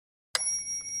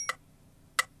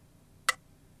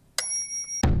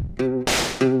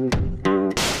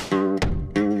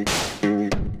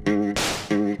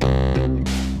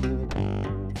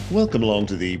Welcome along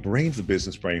to the Brain for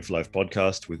Business, Brain for Life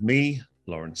podcast with me,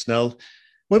 Lawrence Snell,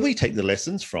 where we take the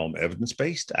lessons from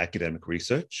evidence-based academic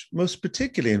research, most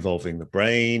particularly involving the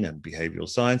brain and behavioral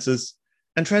sciences,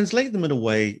 and translate them in a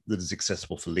way that is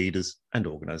accessible for leaders and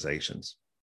organizations.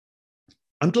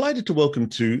 I'm delighted to welcome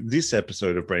to this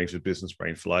episode of Brain for Business,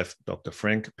 Brain for Life, Dr.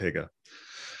 Frank Pega.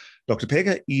 Dr.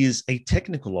 Pega is a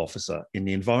technical officer in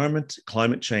the Environment,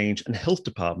 Climate Change and Health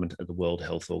Department at the World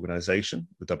Health Organization,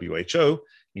 the WHO,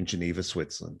 in Geneva,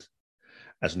 Switzerland.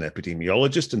 As an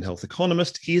epidemiologist and health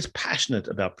economist, he is passionate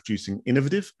about producing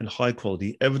innovative and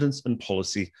high-quality evidence and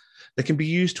policy that can be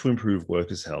used to improve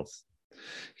workers' health.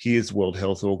 He is World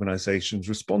Health Organization's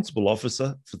responsible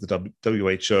officer for the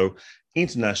WHO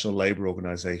International Labour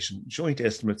Organization joint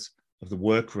estimates of the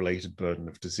work-related burden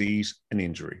of disease and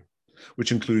injury,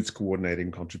 which includes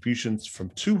coordinating contributions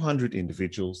from 200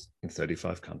 individuals in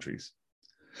 35 countries.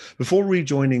 Before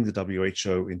rejoining the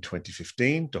WHO in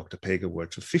 2015, Dr. Pega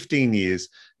worked for 15 years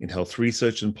in health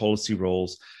research and policy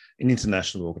roles in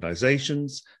international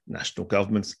organizations, national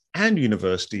governments, and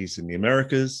universities in the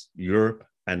Americas, Europe,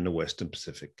 and the Western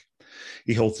Pacific.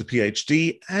 He holds a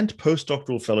PhD and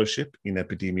postdoctoral fellowship in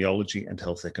epidemiology and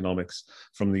health economics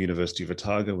from the University of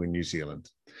Otago in New Zealand.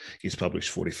 He's published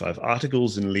 45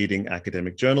 articles in leading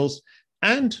academic journals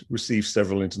and received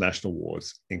several international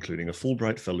awards, including a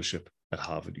Fulbright Fellowship at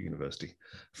Harvard University.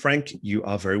 Frank, you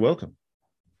are very welcome.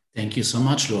 Thank you so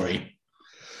much, Laurie.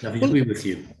 Lovely to be with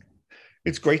you.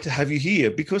 It's great to have you here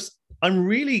because I'm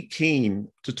really keen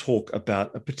to talk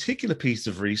about a particular piece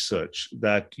of research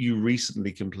that you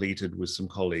recently completed with some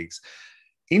colleagues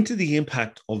into the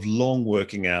impact of long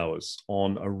working hours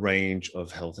on a range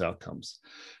of health outcomes.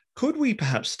 Could we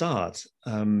perhaps start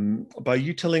by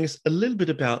you telling us a little bit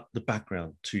about the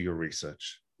background to your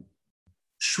research?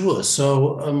 Sure.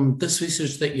 So this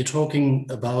research that you're talking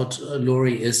about,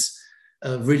 Laurie, is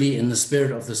really in the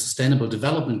spirit of the Sustainable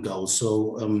Development Goals.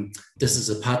 So this is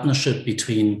a partnership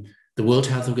between the World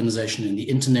Health Organization and the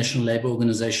International Labour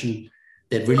Organization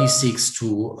that really seeks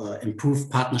to improve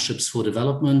partnerships for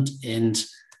development and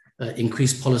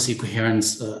increase policy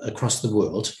coherence across the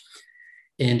world.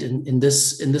 And in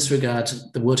this regard,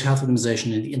 the World Health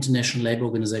Organization and the International Labour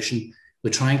Organization, we're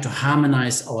trying to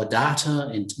harmonize our data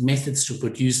and methods to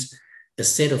produce a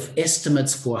set of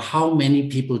estimates for how many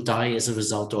people die as a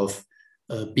result of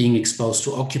being exposed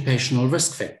to occupational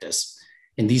risk factors.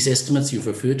 And these estimates, you've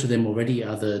referred to them already,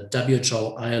 are the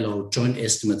WHO-ILO joint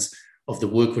estimates of the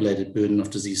work-related burden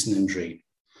of disease and injury.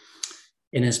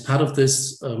 And as part of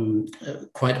this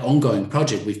quite ongoing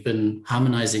project, we've been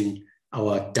harmonizing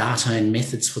our data and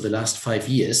methods for the last 5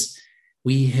 years.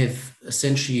 We have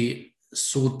essentially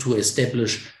sought to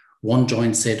establish one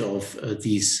joint set of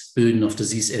these burden of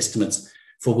disease estimates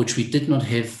for which we did not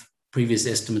have previous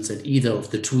estimates at either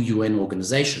of the two UN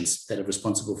organizations that are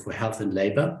responsible for health and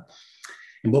labor.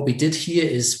 And what we did here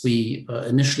is we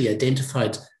initially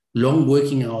identified long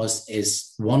working hours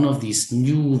as one of these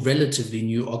relatively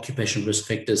new occupational risk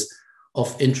factors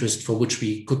of interest for which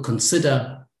we could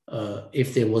consider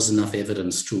if there was enough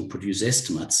evidence to produce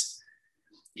estimates.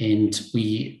 And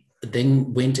we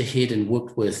then went ahead and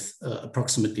worked with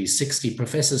approximately 60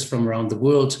 professors from around the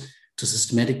world to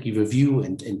systematically review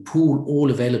and pool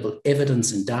all available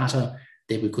evidence and data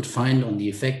that we could find on the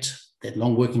effect that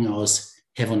long working hours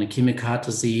have on ischemic heart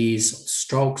disease,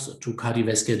 strokes, to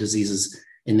cardiovascular diseases,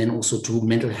 and then also to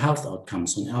mental health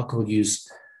outcomes on alcohol use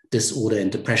disorder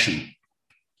and depression.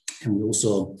 And we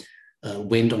also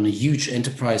went on a huge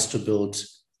enterprise to build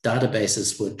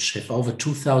databases which have over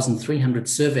 2,300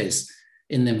 surveys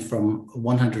in them from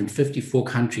 154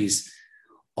 countries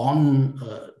on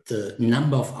the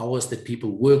number of hours that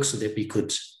people work so that we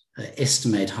could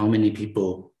estimate how many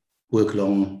people work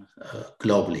long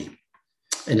globally.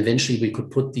 And eventually we could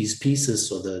put these pieces,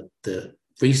 so the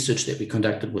research that we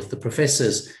conducted with the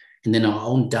professors and then our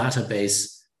own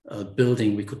database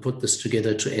building, we could put this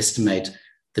together to estimate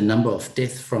the number of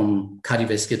deaths from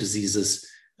cardiovascular diseases,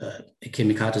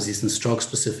 ischemic heart disease and stroke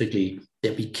specifically,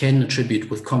 that we can attribute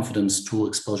with confidence to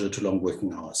exposure to long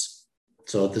working hours.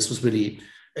 So this was really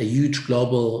a huge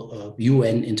global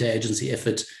UN interagency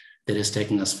effort that has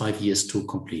taken us 5 years to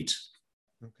complete.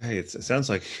 Okay, it sounds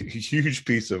like a huge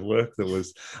piece of work that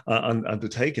was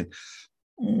undertaken.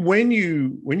 When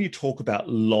you talk about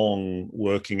long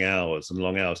working hours and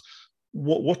long hours,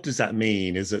 what does that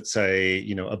mean? Is it, say,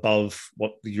 above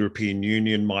what the European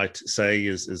Union might say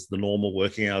is the normal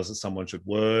working hours that someone should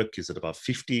work? Is it above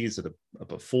 50? Is it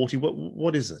above 40?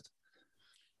 What is it?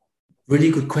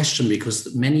 Really good question,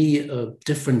 because many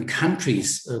different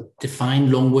countries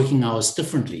define long working hours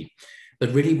differently.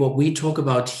 But really what we talk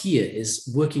about here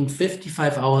is working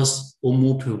 55 hours or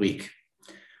more per week,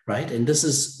 right? And this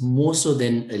is more so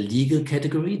than a legal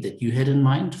category that you had in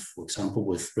mind, for example,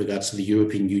 with regards to the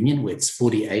European Union, where it's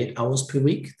 48 hours per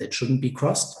week that shouldn't be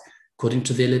crossed according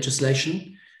to their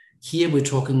legislation. Here we're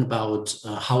talking about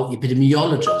how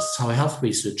epidemiologists, how health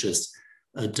researchers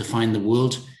define the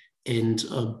world. And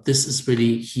this is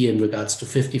really here in regards to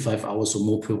 55 hours or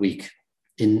more per week.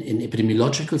 In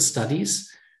epidemiological studies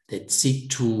that seek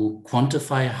to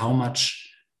quantify how much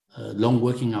long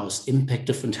working hours impact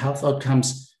different health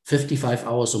outcomes, 55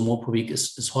 hours or more per week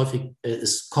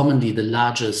is commonly the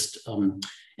largest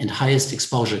and highest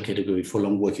exposure category for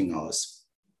long working hours.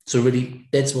 So really,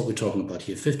 that's what we're talking about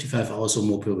here, 55 hours or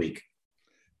more per week.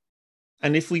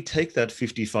 And if we take that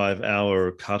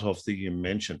 55-hour cutoff that you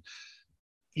mentioned,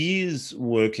 is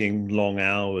working long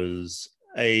hours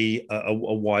a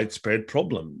widespread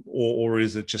problem, or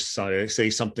is it just say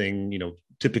something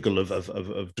typical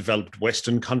of developed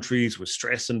Western countries with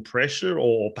stress and pressure,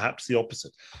 or perhaps the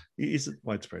opposite? Is it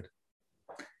widespread?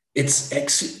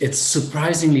 It's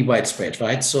surprisingly widespread,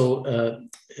 right? So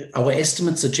our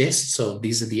estimates suggest, so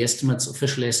these are the estimates,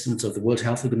 official estimates of the World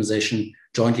Health Organization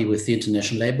jointly with the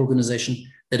International Labour Organization,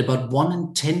 that about 1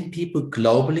 in 10 people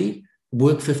globally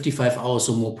work 55 hours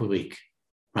or more per week.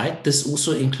 Right. This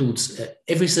also includes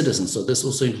every citizen. So this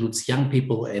also includes young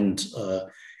people and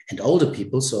older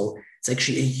people. So it's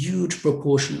actually a huge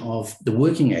proportion of the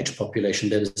working age population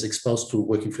that is exposed to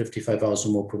working 55 hours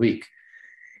or more per week.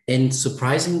 And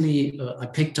surprisingly, I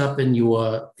picked up in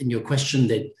your question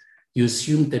that you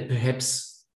assumed that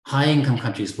perhaps high-income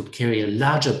countries would carry a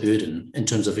larger burden in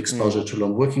terms of exposure to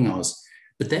long working hours.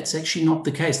 But that's actually not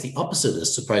the case. The opposite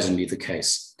is surprisingly the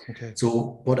case. Okay.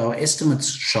 So what our estimates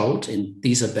showed, and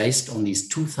these are based on these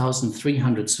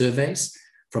 2,300 surveys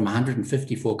from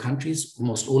 154 countries,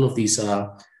 almost all of these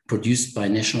are produced by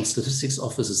national statistics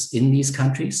offices in these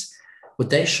countries.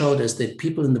 What they showed is that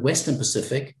people in the Western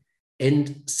Pacific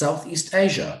and Southeast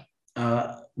Asia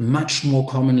are much more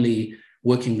commonly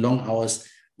working long hours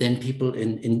than people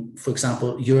in, for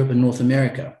example, Europe and North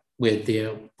America, where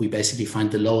we basically find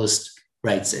the lowest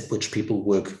rates at which people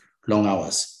work long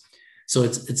hours. So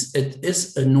it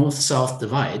is a north-south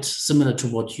divide, similar to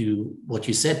what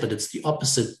you said, but it's the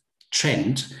opposite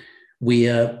trend,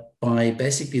 whereby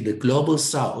basically the global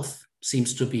south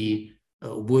seems to be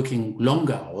working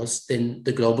longer hours than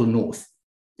the global north.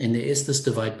 And there is this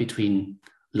divide between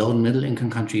low and middle income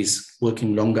countries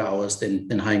working longer hours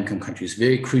than high income countries,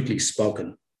 very crudely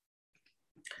spoken.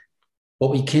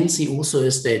 What we can see also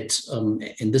is that,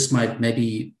 and this might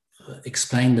maybe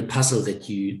explain the puzzle that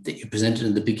you presented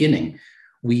in the beginning,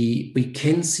 we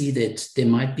can see that there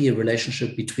might be a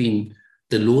relationship between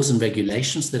the laws and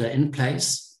regulations that are in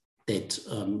place that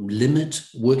limit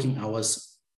working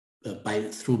hours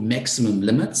through maximum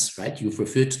limits, right? You've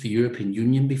referred to the European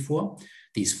Union before,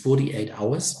 these 48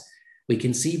 hours. We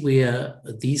can see where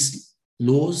these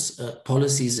laws,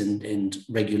 policies, and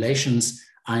regulations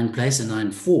are in place and are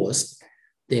enforced,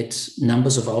 that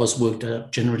numbers of hours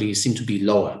worked generally seem to be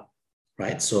lower.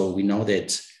 Right? So we know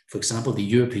that, for example, the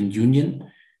European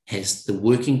Union has the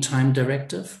Working Time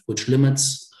Directive, which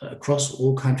limits across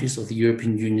all countries of the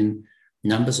European Union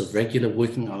numbers of regular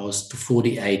working hours to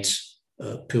 48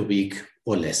 per week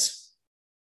or less.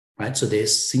 Right? So there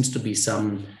seems to be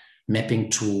some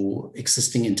mapping to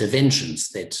existing interventions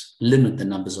that limit the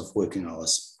numbers of working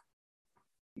hours.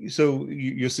 So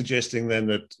you're suggesting then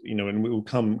that, and we'll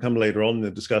come later on in the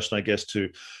discussion, I guess, to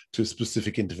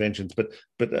specific interventions,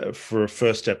 but for a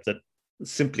first step, that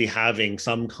simply having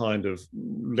some kind of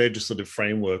legislative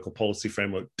framework or policy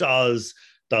framework does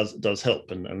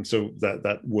help, and so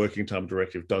that Working Time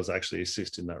Directive does actually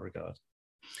assist in that regard.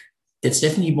 It's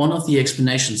definitely one of the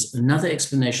explanations. Another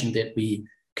explanation that we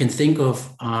can think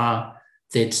of are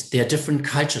that there are different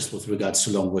cultures with regards to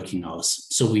long working hours.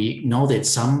 So we know that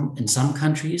in some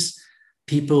countries,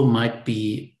 people might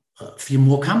feel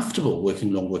more comfortable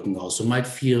working long working hours, so might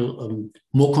feel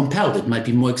more compelled. It might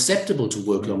be more acceptable to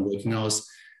work long working hours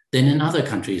than in other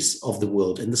countries of the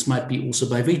world. And this might be also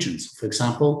by regions. For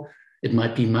example, it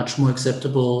might be much more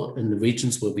acceptable in the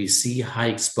regions where we see high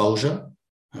exposure,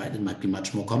 right? It might be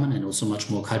much more common and also much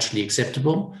more culturally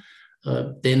acceptable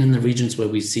than in the regions where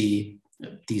we see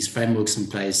these frameworks in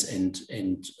place and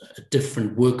a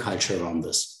different work culture around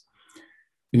this.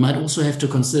 We might also have to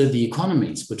consider the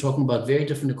economies. We're talking about very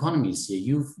different economies here.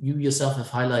 You yourself have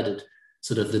highlighted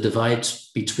sort of the divide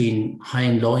between high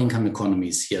and low income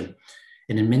economies here.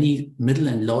 And in many middle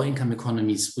and low income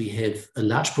economies, we have a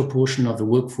large proportion of the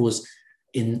workforce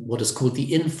in what is called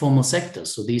the informal sector.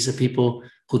 So these are people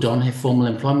who don't have formal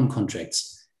employment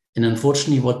contracts. And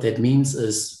unfortunately, what that means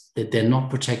is that they're not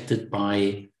protected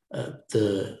by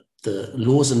the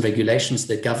laws and regulations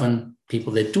that govern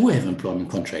people that do have employment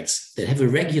contracts, that have a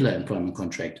regular employment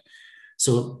contract.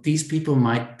 So these people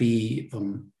might be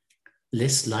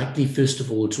less likely, first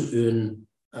of all, to earn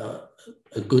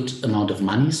a good amount of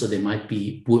money. So they might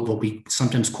be what we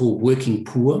sometimes call working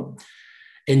poor.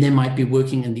 And they might be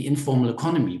working in the informal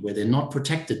economy where they're not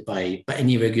protected by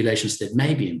any regulations that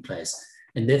may be in place.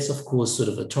 And that's, of course, sort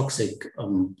of a toxic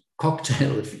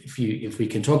cocktail, if we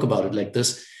can talk about it like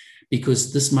this,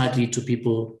 because this might lead to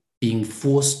people being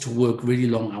forced to work really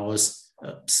long hours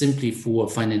simply for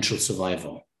financial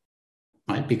survival,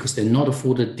 right? Because they're not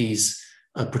afforded these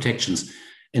protections.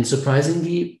 And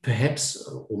surprisingly, perhaps,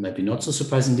 or maybe not so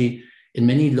surprisingly, in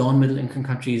many low and middle income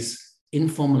countries,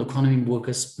 informal economy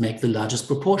workers make the largest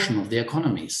proportion of the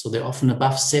economy. So they're often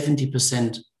above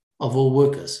 70% of all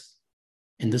workers.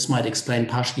 And this might explain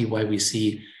partially why we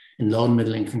see in low and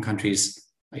middle income countries,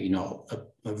 a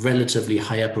relatively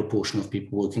higher proportion of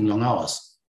people working long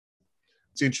hours.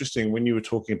 It's interesting when you were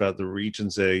talking about the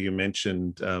regions there, you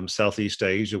mentioned Southeast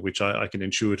Asia, which I can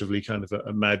intuitively kind of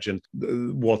imagine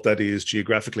what that is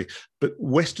geographically. But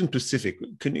Western Pacific,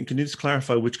 can you just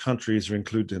clarify which countries are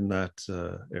included in that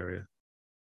area?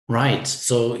 Right.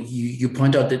 So you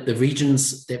point out that the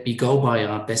regions that we go by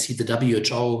are basically the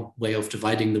WHO way of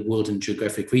dividing the world in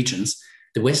geographic regions.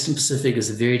 The Western Pacific is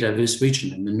a very diverse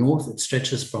region. In the north, it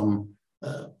stretches from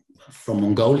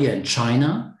Mongolia and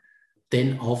China,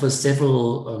 then over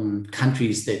several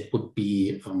countries that would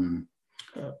be,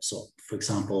 so for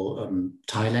example,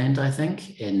 Thailand, I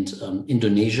think, and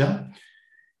Indonesia.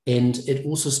 And it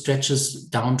also stretches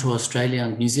down to Australia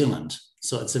and New Zealand.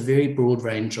 So it's a very broad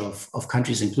range of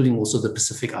countries, including also the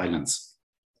Pacific Islands.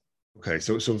 Okay,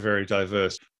 so very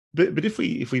diverse. But if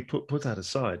we put that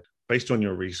aside, based on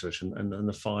your research and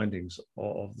the findings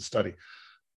of the study,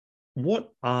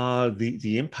 what are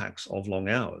the impacts of long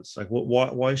hours? Like,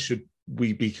 why should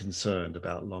we be concerned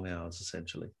about long hours,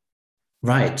 essentially?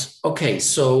 Right. Okay.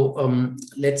 So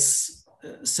let's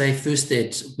say first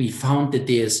that we found that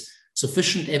there's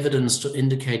sufficient evidence to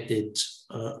indicate that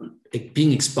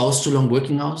being exposed to long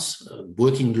working hours,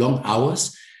 working long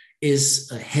hours, is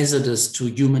hazardous to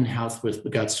human health with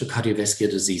regards to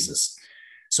cardiovascular diseases.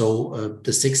 So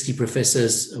the 60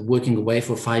 professors working away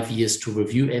for 5 years to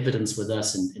review evidence with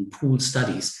us in pooled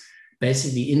studies,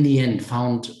 basically in the end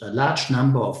found a large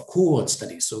number of cohort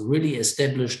studies, so really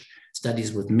established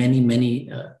studies with many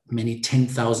ten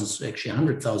thousands, actually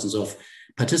 100,000 of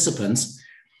participants.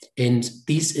 And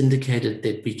these indicated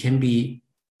that we can be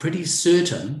pretty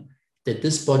certain that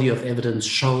this body of evidence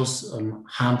shows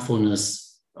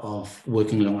harmfulness of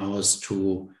working long hours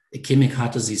to ischemic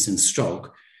heart disease and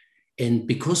stroke. And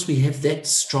because we have that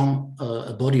strong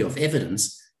a body of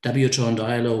evidence, WHO and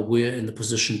ILO were in the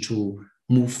position to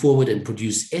move forward and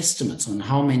produce estimates on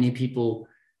how many people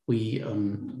we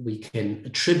can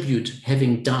attribute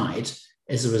having died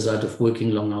as a result of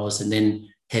working long hours and then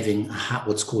having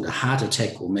what's called a heart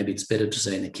attack, or maybe it's better to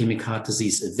say an ischemic heart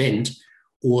disease event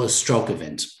or a stroke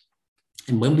event.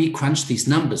 And when we crunched these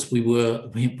numbers,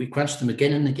 we crunched them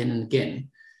again and again and again,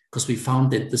 because we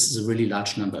found that this is a really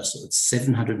large number. So it's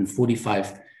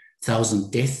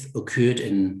 745,000 deaths occurred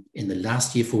in the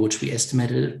last year for which we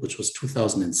estimated it, which was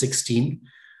 2016,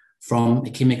 from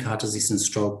ischemic heart disease and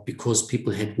stroke because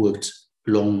people had worked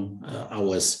long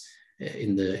hours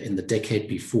in the decade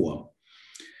before.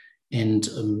 And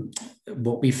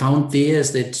what we found there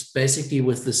is that basically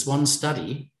with this one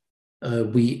study,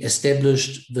 we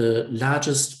established the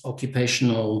largest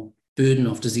occupational burden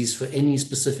of disease for any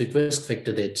specific risk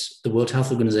factor that the World Health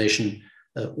Organization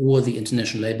or the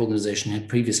International Labour Organization had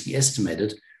previously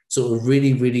estimated. So a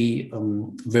really, really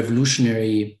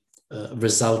revolutionary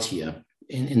result here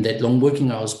in that long working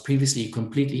hours, previously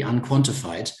completely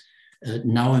unquantified,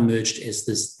 now emerged as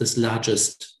this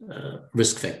largest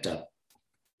risk factor.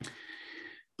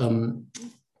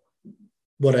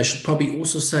 What I should probably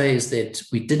also say is that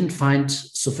we didn't find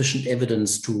sufficient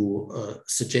evidence to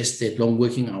suggest that long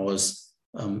working hours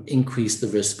increase the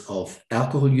risk of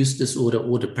alcohol use disorder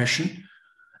or depression.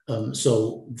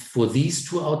 So for these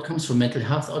two outcomes, for mental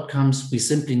health outcomes, we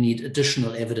simply need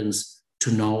additional evidence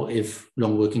to know if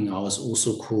long working hours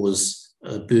also cause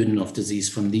a burden of disease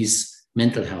from these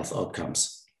mental health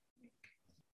outcomes.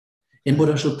 And what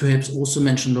I should perhaps also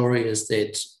mention, Laurie, is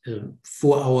that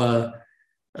for our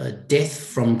death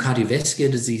from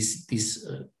cardiovascular disease, these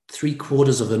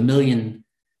 750,000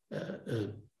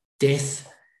 deaths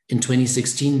in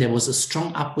 2016, there was a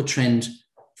strong upward trend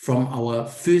from our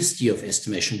first year of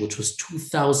estimation, which was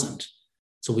 2000.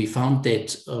 So we found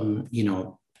that,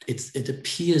 it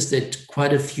appears that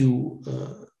quite a few,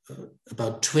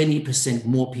 about 20%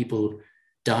 more people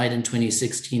died in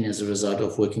 2016 as a result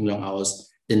of working long hours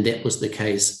than that was the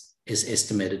case as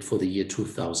estimated for the year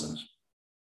 2000.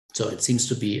 So it seems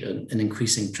to be an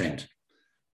increasing trend.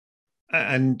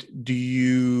 And do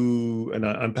you, and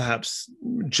I'm perhaps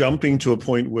jumping to a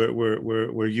point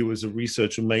where you as a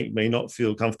researcher may not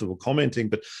feel comfortable commenting,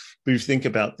 but you think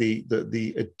about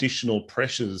the additional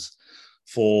pressures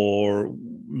for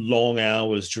long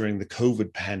hours during the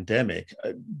COVID pandemic.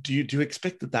 Do you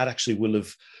expect that actually will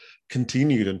have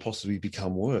continued and possibly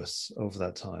become worse over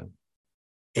that time?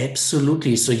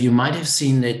 Absolutely. So you might have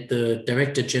seen that the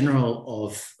Director General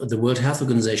of the World Health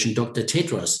Organization, Dr.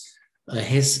 Tedros,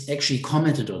 has actually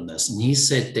commented on this. And he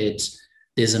said that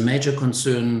there's a major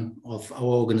concern of our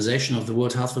organization, of the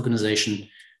World Health Organization,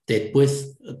 that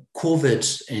with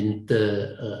COVID and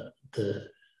the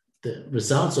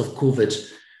results of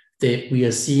COVID, that we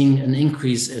are seeing an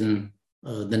increase in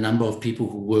the number of people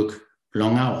who work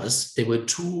long hours. There were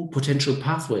two potential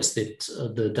pathways that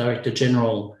the Director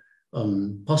General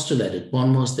postulated.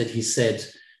 One was that he said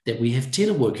that we have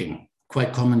teleworking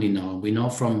quite commonly now. We know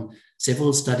from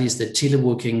several studies that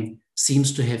teleworking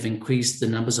seems to have increased the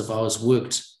numbers of hours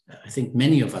worked. I think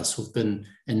many of us who've been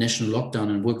in national lockdown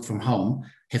and worked from home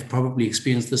have probably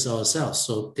experienced this ourselves.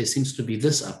 So there seems to be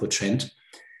this upward trend.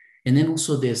 And then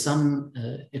also there's some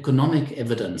economic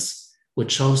evidence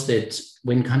which shows that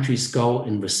when countries go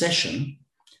in recession,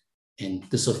 and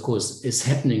this of course is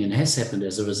happening and has happened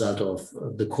as a result of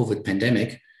the COVID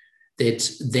pandemic,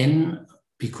 that then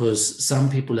because some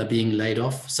people are being laid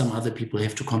off, some other people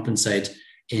have to compensate.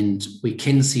 And we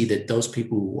can see that those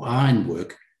people who are in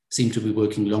work seem to be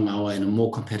working long hour in a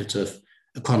more competitive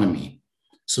economy.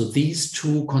 So these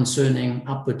two concerning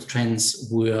upward trends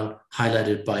were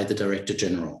highlighted by the Director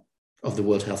General of the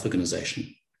World Health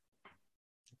Organization.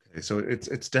 Okay, so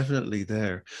it's definitely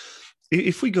there.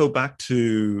 If we go back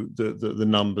to the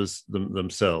numbers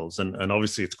themselves, and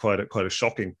obviously it's quite a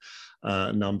shocking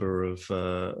number of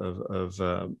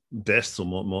deaths or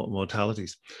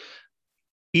mortalities.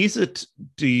 Is it,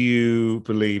 do you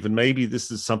believe, and maybe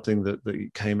this is something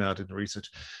that came out in the research,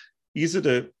 is it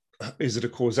a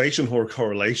causation or a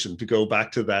correlation, to go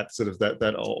back to that sort of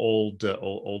that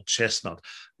old chestnut?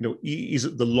 You know, is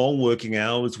it the long working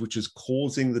hours which is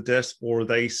causing the deaths, or are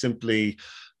they simply,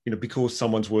 you know, because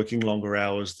someone's working longer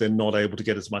hours, they're not able to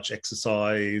get as much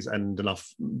exercise and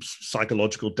enough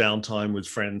psychological downtime with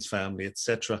friends, family,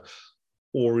 etc.?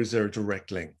 Or is there a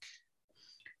direct link?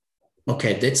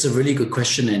 Okay, that's a really good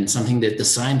question, and something that the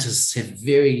scientists have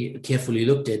very carefully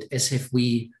looked at, as have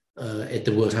we at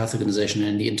the World Health Organization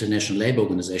and the International Labour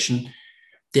Organization.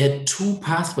 There are two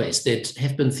pathways that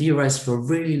have been theorized for a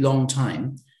really long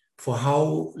time for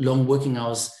how long working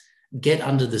hours get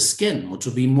under the skin, or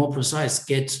to be more precise,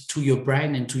 get to your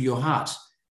brain and to your heart.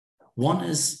 One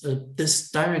is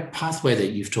this direct pathway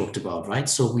that you've talked about, right?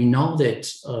 So we know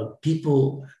that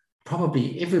people,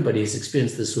 probably everybody has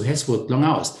experienced this who has worked long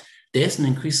hours. There's an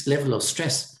increased level of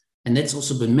stress, and that's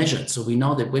also been measured. So we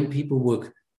know that when people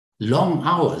work long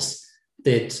hours,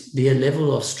 that their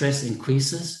level of stress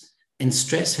increases, and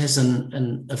stress has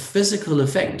a physical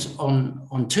effect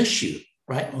on tissue,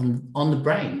 right? On the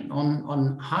brain,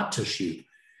 on heart tissue,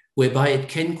 whereby it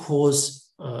can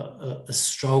cause a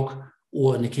stroke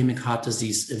or an ischemic heart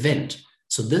disease event.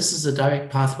 So this is a direct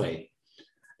pathway.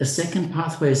 A second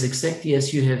pathway is exactly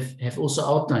as you have also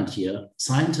outlined here.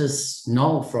 Scientists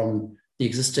know from the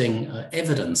existing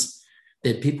evidence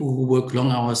that people who work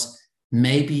long hours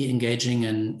may be engaging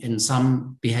in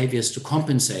some behaviors to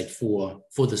compensate for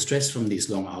the stress from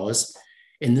these long hours.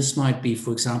 And this might be,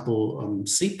 for example,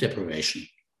 sleep deprivation,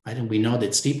 right? And we know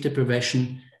that sleep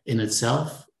deprivation in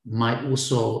itself might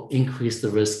also increase the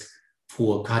risk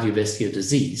for cardiovascular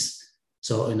disease.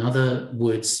 So in other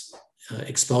words,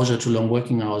 exposure to long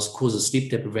working hours causes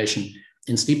sleep deprivation,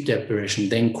 and sleep deprivation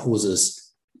then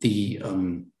causes the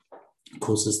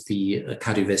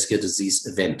cardiovascular disease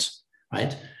event,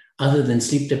 right? Other than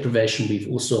sleep deprivation, we've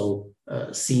also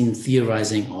seen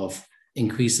theorizing of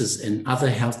increases in other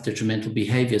health detrimental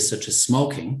behaviors such as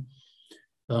smoking.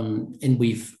 And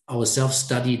we've ourselves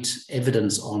studied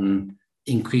evidence on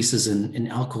increases in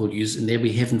alcohol use, and there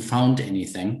we haven't found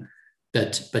anything.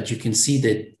 But you can see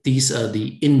that these are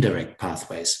the indirect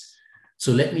pathways.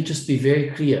 So let me just be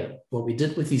very clear. What we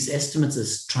did with these estimates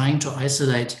is trying to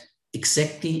isolate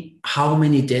exactly how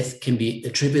many deaths can be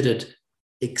attributed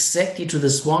exactly to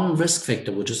this one risk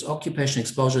factor, which is occupation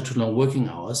exposure to long working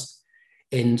hours.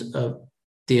 And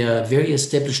there are very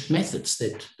established methods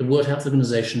that the World Health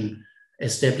Organization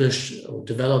established or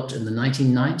developed in the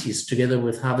 1990s together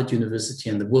with Harvard University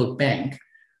and the World Bank,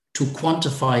 to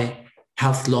quantify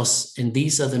health loss. And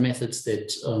these are the methods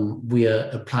that we are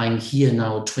applying here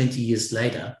now 20 years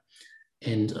later,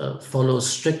 and follow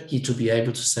strictly to be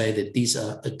able to say that these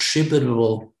are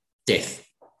attributable death,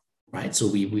 right? So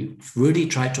we really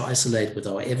try to isolate with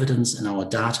our evidence and our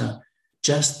data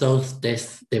just those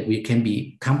deaths that we can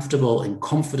be comfortable and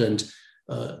confident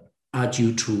are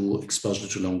due to exposure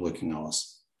to long working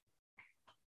hours.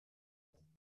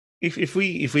 If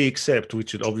we accept,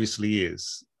 which it obviously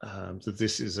is, that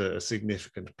this is a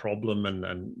significant problem,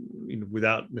 and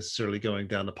without necessarily going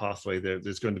down the pathway,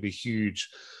 there's going to be huge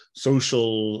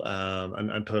social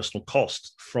and personal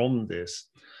cost from this.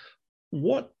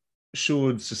 What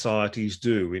should societies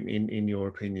do, in your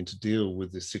opinion, to deal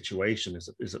with this situation?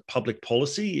 Is it public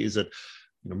policy? Is it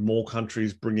more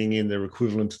countries bringing in their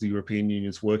equivalent to the European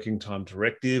Union's working time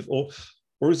directive,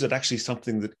 or is it actually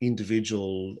something that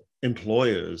individual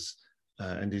employers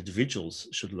and individuals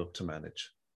should look to manage?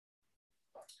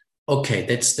 Okay,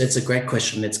 that's a great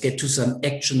question. Let's get to some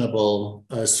actionable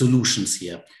solutions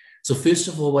here. So first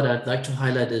of all, what I'd like to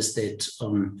highlight is that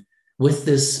with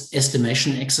this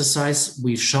estimation exercise,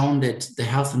 we've shown that the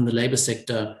health and the labor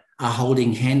sector are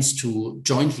holding hands to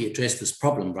jointly address this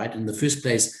problem, right? In the first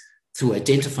place, through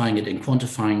identifying it and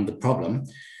quantifying the problem,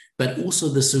 but also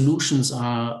the solutions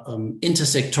are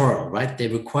intersectoral, right? They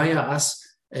require us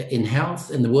in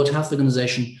health and the World Health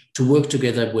Organization to work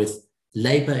together with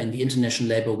labor and the International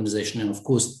Labour Organization. And of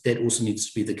course, that also needs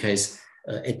to be the case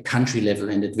at country level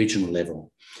and at regional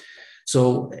level.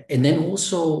 So, and then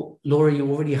also, Laura, you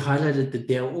already highlighted that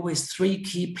there are always three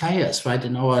key players, right,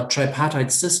 in our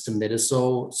tripartite system that is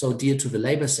so dear to the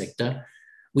labor sector.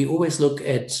 We always look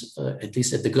at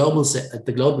least at the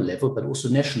global level, but also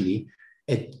nationally,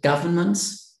 at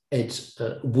governments, at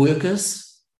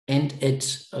workers, and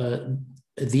at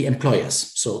the employers.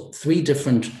 So three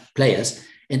different players,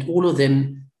 and all of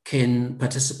them can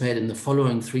participate in the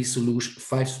following four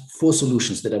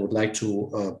solutions that I would like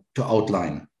to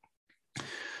outline.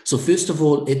 So first of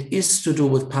all, it is to do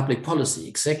with public policy,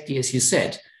 exactly as you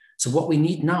said. So what we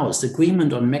need now is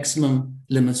agreement on maximum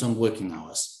limits on working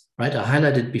hours, right? I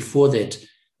highlighted before that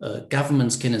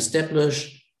governments can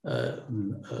establish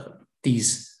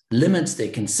these limits. They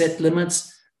can set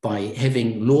limits by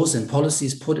having laws and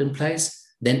policies put in place,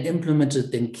 then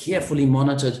implemented, then carefully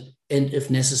monitored, and if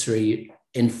necessary,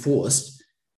 enforced.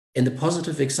 And the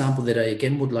positive example that I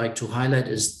again would like to highlight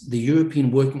is the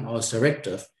European Working Hours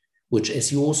Directive, which,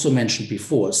 as you also mentioned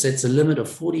before, sets a limit of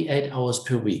 48 hours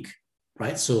per week,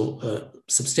 right? So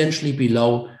substantially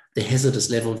below the hazardous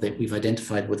level that we've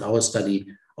identified with our study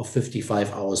of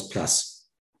 55 hours plus.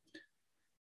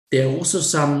 There are also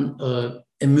some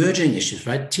emerging issues,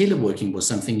 right? Teleworking was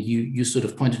something you sort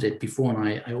of pointed at before,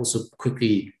 and I also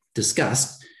quickly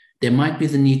discussed. There might be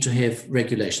the need to have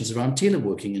regulations around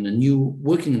teleworking in a new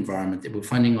working environment that we're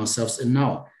finding ourselves in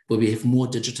now, where we have more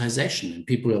digitization and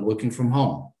people are working from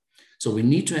home. So we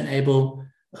need to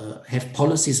have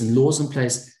policies and laws in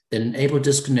place that enable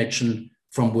disconnection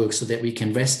from work so that we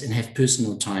can rest and have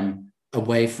personal time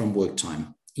away from work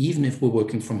time, even if we're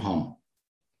working from home.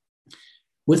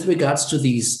 With regards to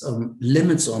these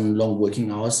limits on long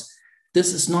working hours,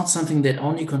 this is not something that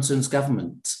only concerns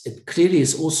governments. It clearly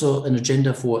is also an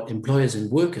agenda for employers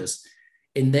and workers.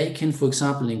 And they can, for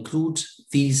example, include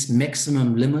these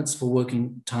maximum limits for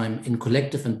working time in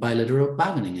collective and bilateral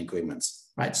bargaining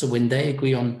agreements, right? So when they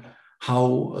agree on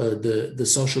how the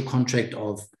social contract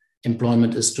of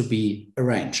employment is to be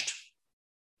arranged.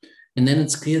 And then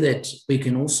it's clear that we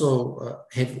can also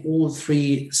have all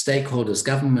three stakeholders,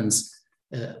 governments,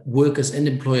 workers and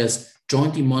employers,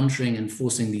 jointly monitoring and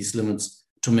enforcing these limits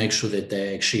to make sure that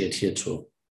they actually adhere to.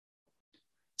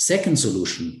 Second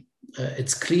solution,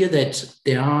 it's clear that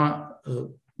there are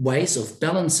ways of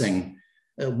balancing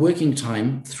working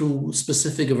time through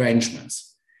specific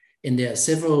arrangements. And there are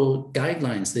several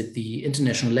guidelines that the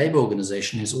International Labour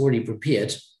Organization has already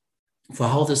prepared for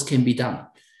how this can be done.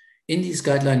 In these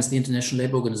guidelines, the International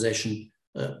Labour Organization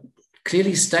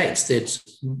clearly states that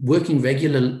working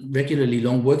regularly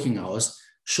long working hours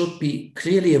should be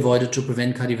clearly avoided to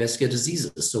prevent cardiovascular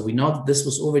diseases. So we know that this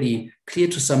was already clear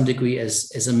to some degree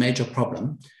as a major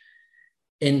problem.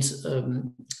 And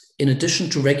in addition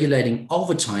to regulating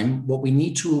overtime, what we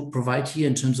need to provide here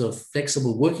in terms of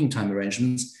flexible working time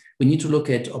arrangements, we need to look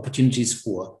at opportunities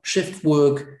for shift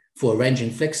work, for arranging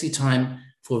flexi time,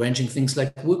 for arranging things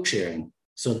like work sharing.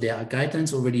 So there are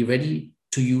guidelines already ready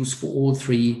to use for all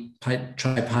three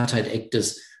tripartite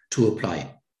actors to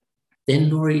apply. Then,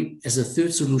 Laurie, as a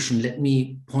third solution, let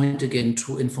me point again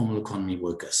to informal economy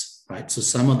workers, right? So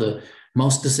some of the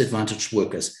most disadvantaged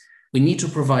workers. We need to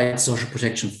provide social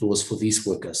protection floors for these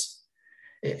workers.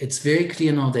 It's very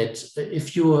clear now that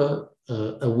if you're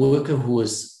a worker who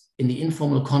is in the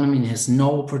informal economy and has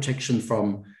no protection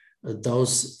from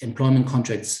those employment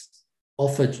contracts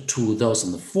offered to those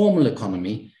in the formal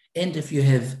economy, and if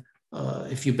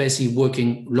you're basically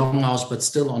working long hours but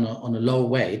still on a low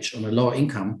wage, on a lower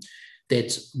income,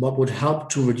 that what would help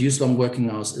to reduce long working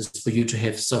hours is for you to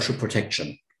have social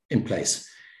protection in place.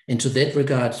 And to that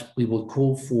regard, we will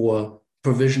call for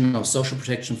provision of social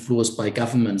protection floors by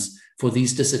governments for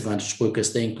these disadvantaged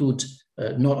workers. They include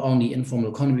not only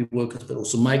informal economy workers, but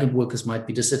also migrant workers might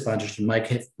be disadvantaged and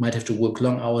might have to work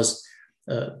long hours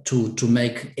to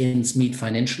make ends meet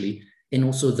financially, and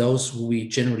also those who we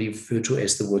generally refer to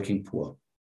as the working poor.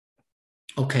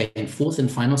 Okay, and fourth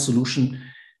and final solution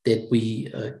that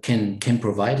we can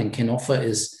provide and can offer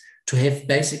is to have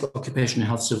basic occupational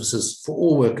health services for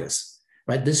all workers,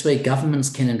 right? This way, governments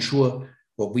can ensure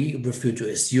what we refer to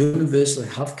as universal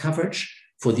health coverage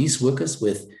for these workers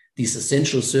with these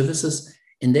essential services,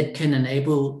 and that can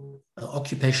enable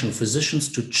occupational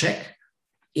physicians to check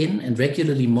in and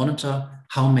regularly monitor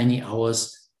how many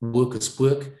hours workers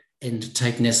work and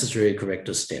take necessary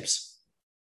corrective steps.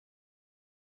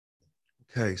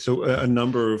 Okay, so a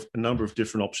number of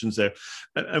different options there,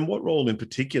 and what role in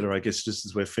particular, I guess, just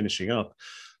as we're finishing up,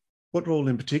 what role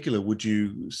in particular would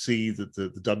you see that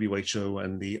the WHO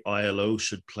and the ILO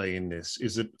should play in this?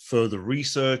 Is it further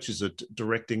research? Is it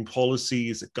directing policy?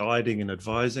 Is it guiding and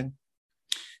advising?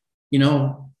 You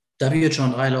know, WHO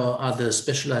and ILO are the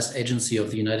specialized agency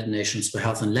of the United Nations for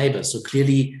Health and Labor. So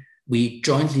clearly, we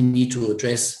jointly need to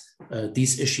address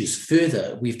these issues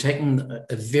further. We've taken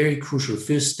a very crucial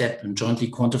first step in jointly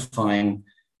quantifying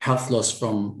health loss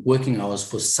from working hours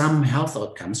for some health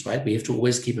outcomes, right? We have to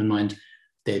always keep in mind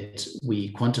that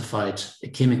we quantified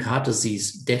ischemic heart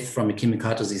disease, death from ischemic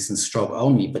heart disease and stroke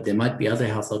only, but there might be other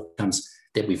health outcomes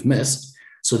that we've missed.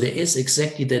 So there is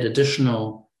exactly that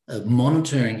additional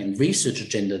monitoring and research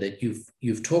agenda that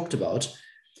you've talked about.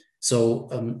 So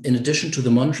in addition to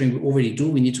the monitoring we already do,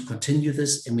 we need to continue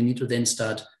this, and we need to then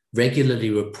start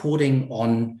regularly reporting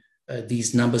on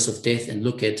these numbers of death and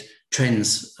look at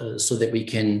trends so that we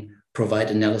can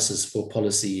provide analysis for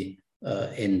policy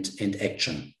and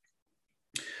action.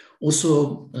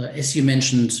 Also, as you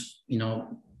mentioned, you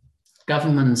know,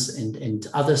 governments and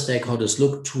other stakeholders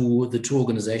look to the two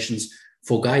organizations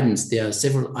for guidance. There are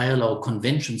several ILO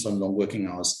conventions on long working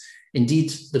hours.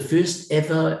 Indeed, the first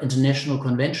ever international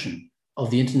convention of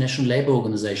the International Labour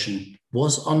Organization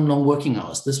was on long working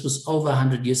hours. This was over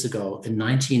 100 years ago in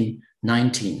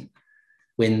 1919,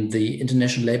 when the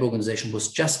International Labour Organization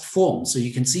was just formed. So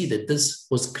you can see that this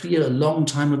was clear a long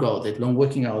time ago, that long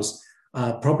working hours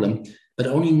are a problem. But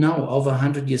only now, over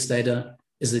 100 years later,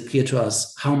 is it clear to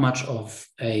us how much of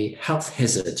a health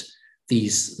hazard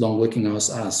these long working hours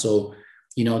are. So,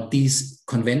 you know, these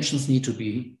conventions need to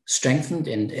be strengthened,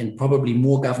 and probably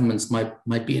more governments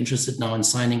might be interested now in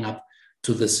signing up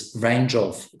to this range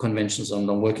of conventions on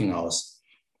long working hours.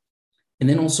 And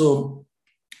then also,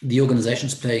 the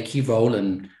organizations play a key role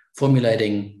in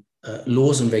formulating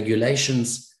laws and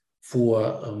regulations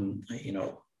for, you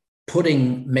know,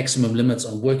 putting maximum limits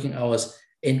on working hours,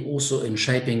 and also in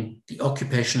shaping the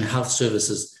occupational health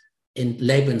services and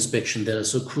labor inspection that are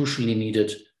so crucially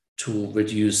needed to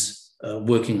reduce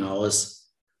working hours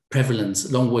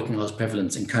prevalence, long working hours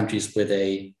prevalence in countries where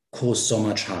they cause so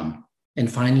much harm.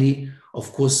 And finally,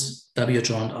 of course,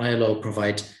 WHO and ILO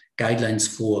provide guidelines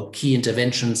for key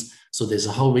interventions. So there's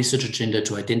a whole research agenda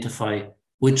to identify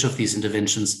which of these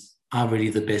interventions are really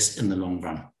the best in the long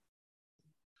run.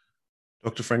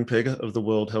 Dr. Frank Peger of the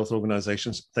World Health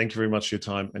Organization, thank you very much for your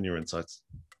time and your insights.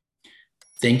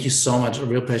 Thank you so much. A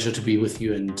real pleasure to be with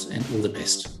you, and all the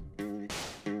best.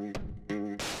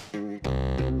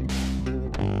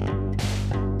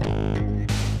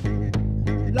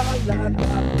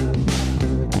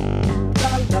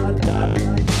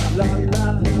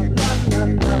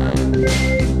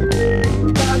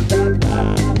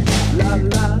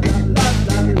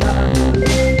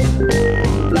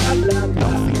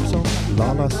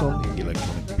 La Song,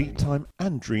 Electronic Beat Time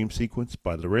and Dream Sequence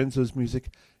by Lorenzo's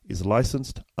Music is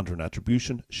licensed under an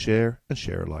Attribution, Share and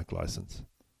Share Alike license.